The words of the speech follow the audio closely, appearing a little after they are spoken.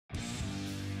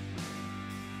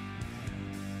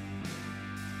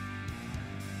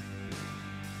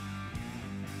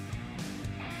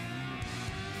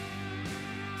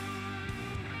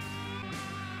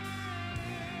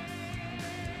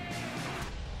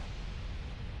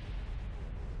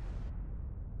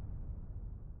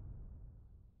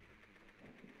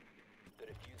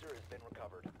been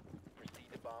recovered. Proceed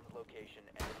to bomb's location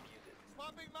and defuse it.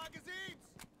 Swapping magazines!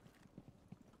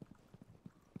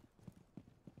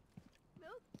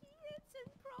 Milky, it's in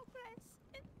progress.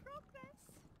 In progress.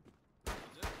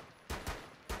 Is it?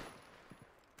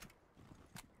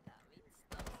 That means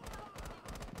stop stopping.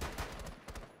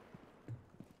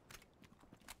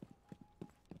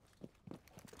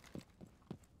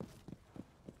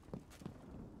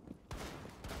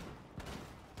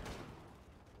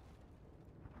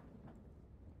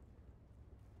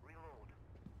 Reload.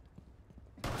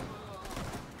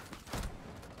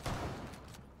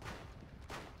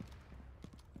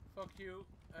 Fuck you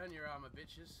and your armor,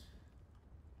 bitches.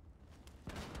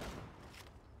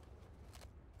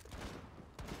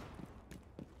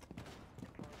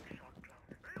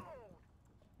 Reload!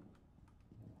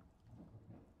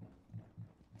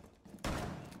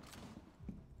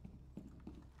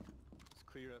 It's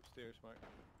clear upstairs, Mark.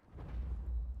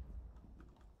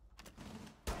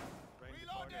 Round the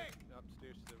Reloading! corner,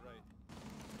 upstairs to the right.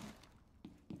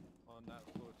 On that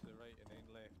floor to the right and then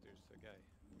left, there's a guy.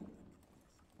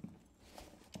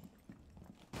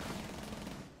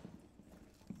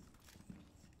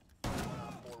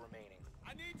 Four remaining.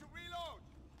 I need to reload!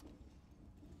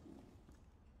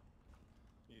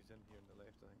 He's in here on the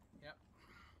left, I think. Yep.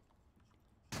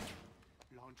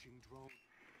 Launching drone.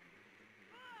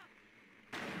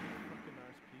 Fucking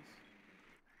nice piece.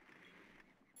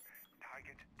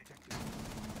 Target detected.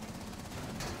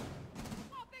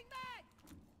 Swapping back!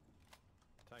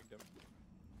 Tagged him.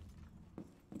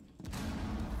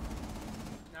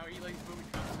 Now Elaine's booby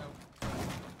traps out.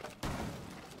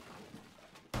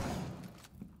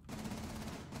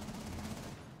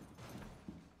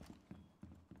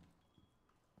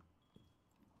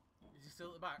 Is he still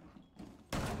at the back?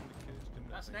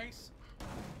 That's nice.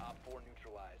 Op 4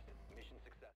 neutralized. Mission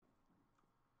success.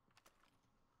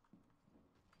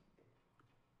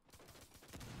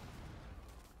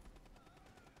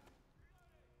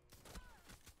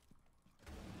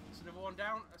 That's another one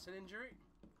down. That's an injury.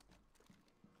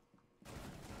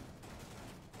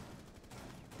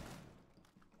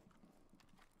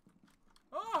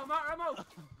 Oh, I'm out of ammo!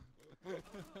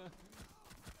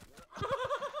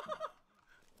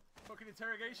 Fucking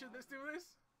interrogation, let's do this.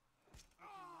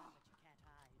 But you can't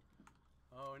hide.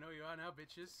 Oh, I know you are now,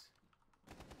 bitches.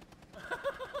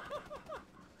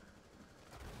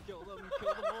 Kill them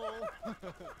all!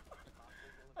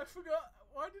 I forgot.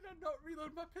 Why did I not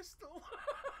reload my pistol?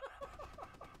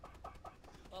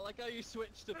 I like how you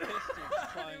switched to pistol to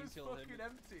try It and was kill fucking him.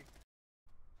 empty.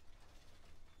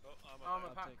 Oh, I'm Armor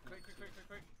I'll pack, take quick, that quick, quick, quick,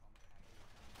 quick.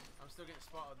 I'm still getting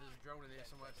spotted. There's a drone in here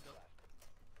somewhere still.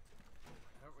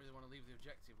 I don't really want to leave the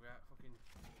objective. We're at fucking.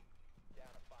 Down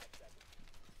to 5 seconds.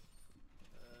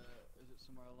 Is it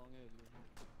somewhere along here?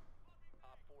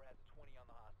 Op 4 has a 20 on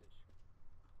the hostage.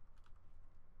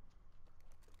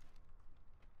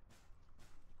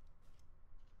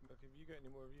 Look, have you got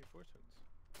any more reinforcements?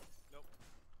 Nope.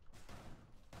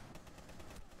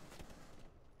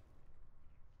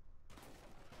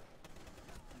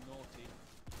 Naughty.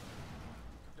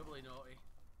 Doubly naughty.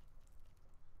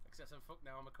 Except I'm fucked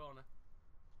now. I'm a corner.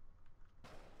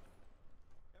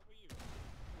 How were you?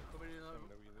 They're coming in. Let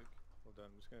me know where you look. Hold on,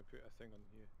 I'm just going to put a thing on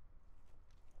here.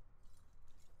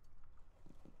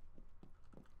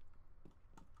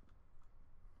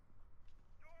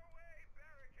 Doorway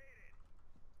barricaded.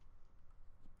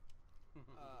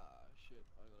 Ah, shit.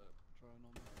 I got a drone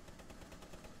on me.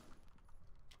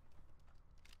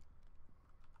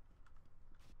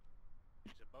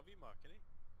 He's above you, Mark, isn't he?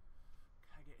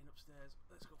 Can I get in upstairs?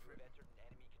 Let's go for You've it. entered an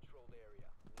enemy-controlled area.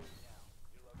 Leave now.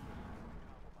 Your location is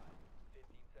compromised. 15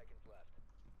 seconds left.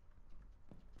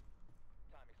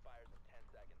 Time expires in 10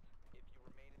 seconds. If you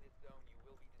remain in this zone, you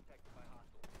will be detected by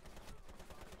hostiles.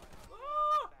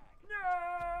 Oh! Back.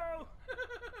 No!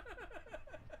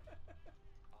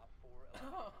 Op 4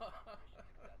 eliminated.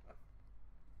 Mission successful.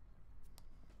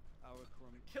 Our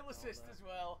crumb. Kill assist as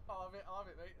well. I'll have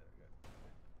it, mate.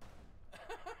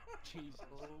 Jesus.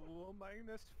 Oh,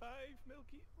 -5,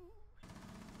 Milky. Ooh.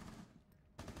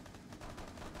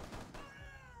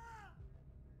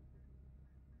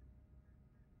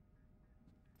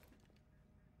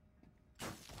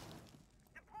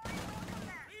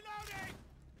 Reloading!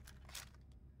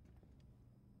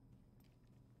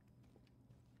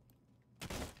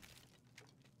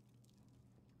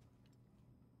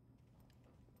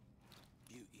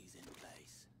 Beauty's in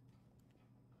place.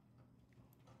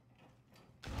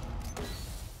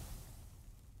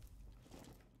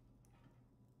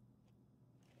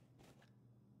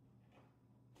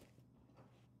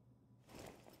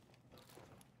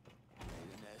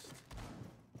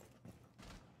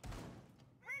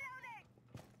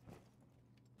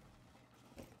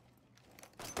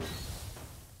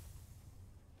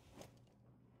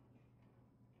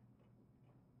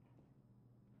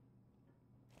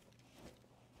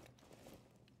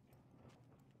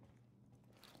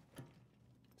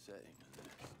 saying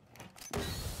this.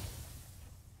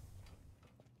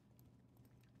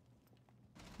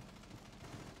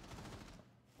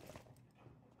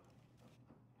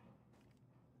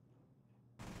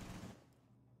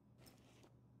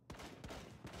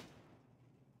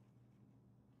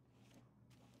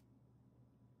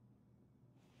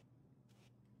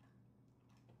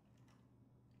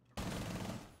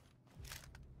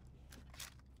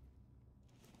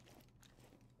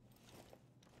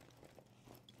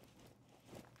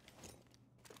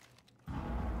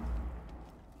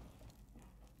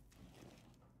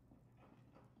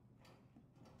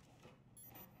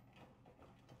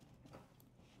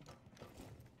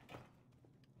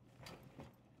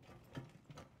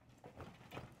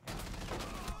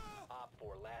 Op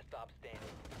 4, last stop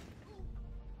standing.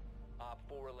 Op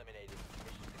 4 eliminated.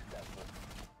 Mission successful.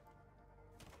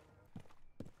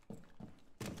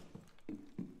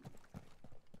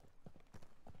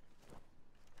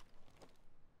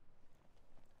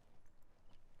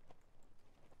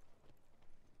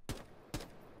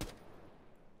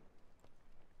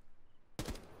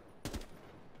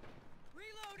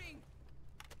 Reloading!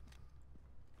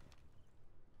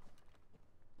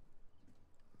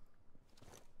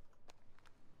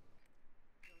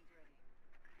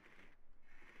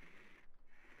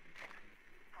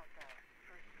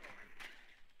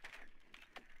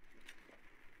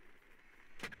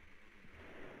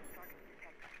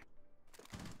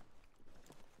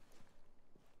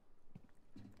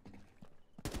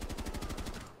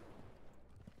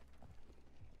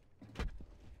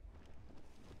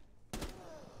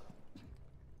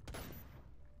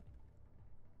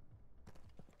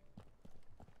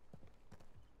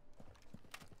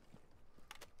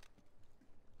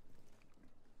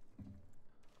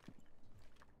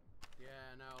 Yeah,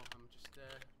 no, I'm just,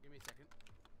 give me a second.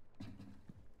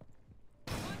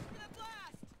 Watch for the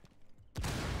blast!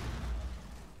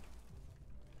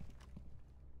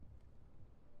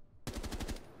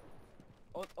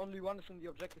 Only one is in the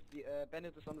objective. The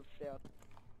Bennett is on the stairs.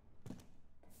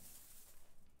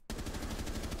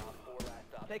 Op 4, last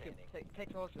stop Take him. standing.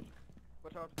 Take the hostage.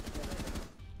 Watch out.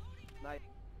 Nice.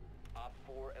 Op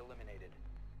 4 eliminated.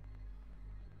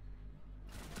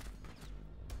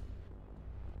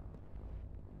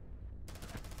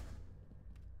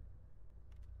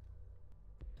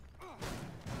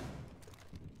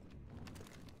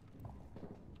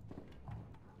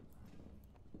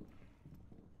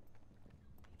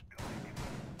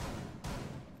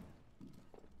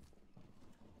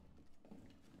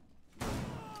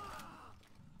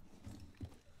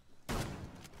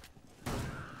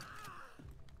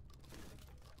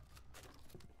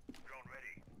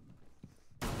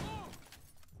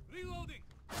 Reloading!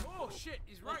 Oh shit,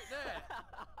 he's right there!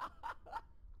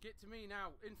 Get to me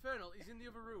now. Infernal, he's in the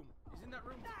other room. He's in that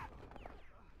room.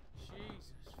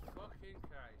 Jesus fucking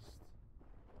Christ.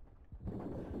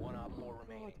 1 Op 4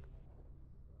 remaining.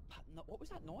 No, what was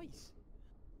that noise?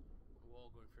 A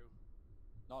wall going through.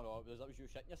 No, that was you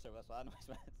shitting yourself. That's what that noise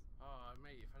meant. Oh,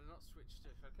 mate, if I'd not switched,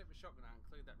 if I'd kept my shotgun out and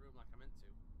cleared that room like I meant to.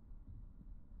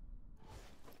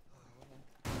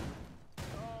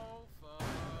 Oh,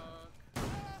 fuck.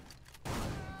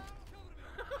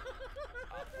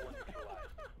 Op 4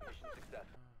 neutralized. Mission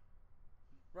successful.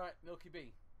 Right, Milky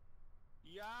B.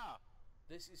 Yeah!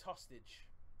 This is hostage.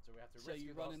 So we have to So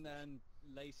rescue you the run in hostage. there and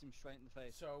lace him straight in the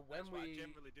face. So That's what I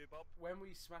generally do, Bob. when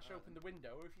we smash open the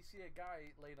window, if you see a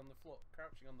guy laid on the floor,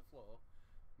 crouching on the floor,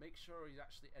 make sure he's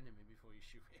actually enemy before you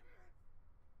shoot him.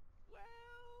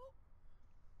 Well...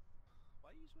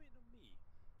 Why are you waiting on me?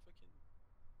 Fucking...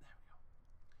 There we go.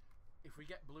 If we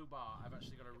get blue bar, I've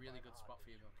actually got a really good spot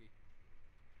for you, Milky.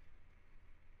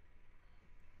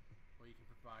 Where you can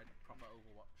provide proper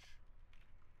overwatch.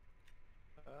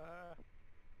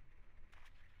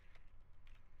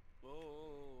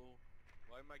 Whoa!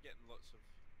 Why am I getting lots of...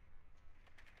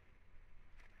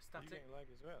 You Static. getting lag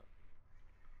as well?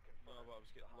 No, but I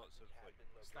was getting lots of, like...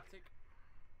 Static.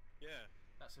 Yeah.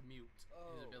 That's a mute.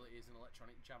 His ability is an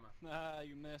electronic jammer. Ah,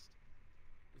 you missed.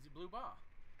 Is it blue bar?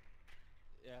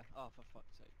 Yeah. Oh, for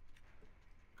fuck's sake.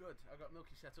 Good. I got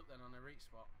Milky set up then on a reach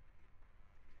spot.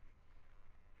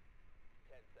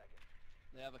 10 seconds.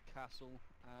 They have a castle,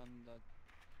 and I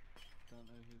don't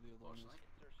know who the other one is. Fortunately.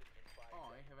 Insertion in 5 Oh,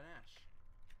 I seconds. have an ash.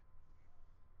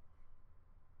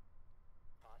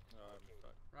 Hostage I'm located.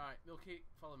 fucked. Right, Milky,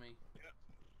 follow me.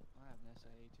 I have an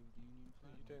SA-2 with Union Are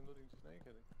Flag. you downloading Snake,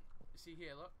 I think? You see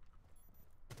here, look.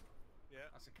 Yeah.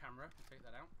 That's a camera. Take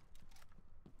that out.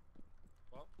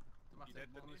 Well, Don't matter. you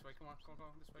did, Come on didn't this you? way. Come on, come on, come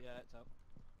on. This way. Yeah, it's out.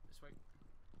 This way.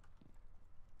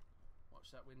 Watch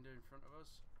that window in front of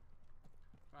us.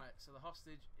 Right, so the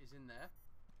hostage is in there.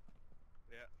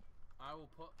 yeah. I will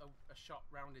put a shot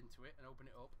round into it and open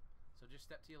it up. So just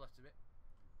step to your left a bit.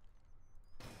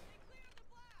 Stay clear of the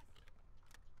blast!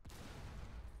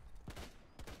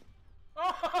 I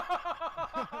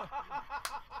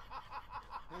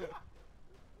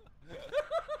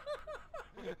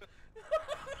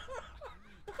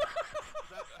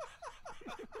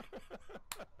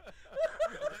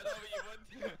don't know what you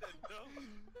wanted then, no?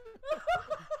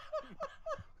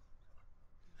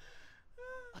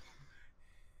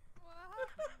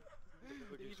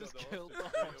 You just killed the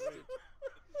hostage.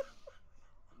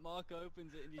 Mark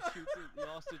opens it and you shoot the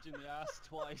hostage in the ass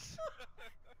twice.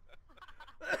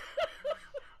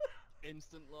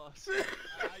 Instant loss.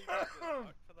 I got the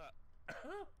mark for that.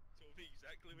 Told me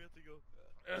exactly where to go.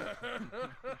 At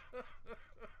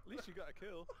least you got a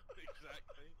kill.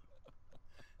 Exactly.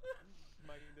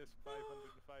 Minus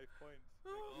 505 points.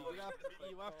 You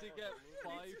have to get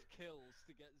 5 kills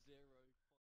to get 0.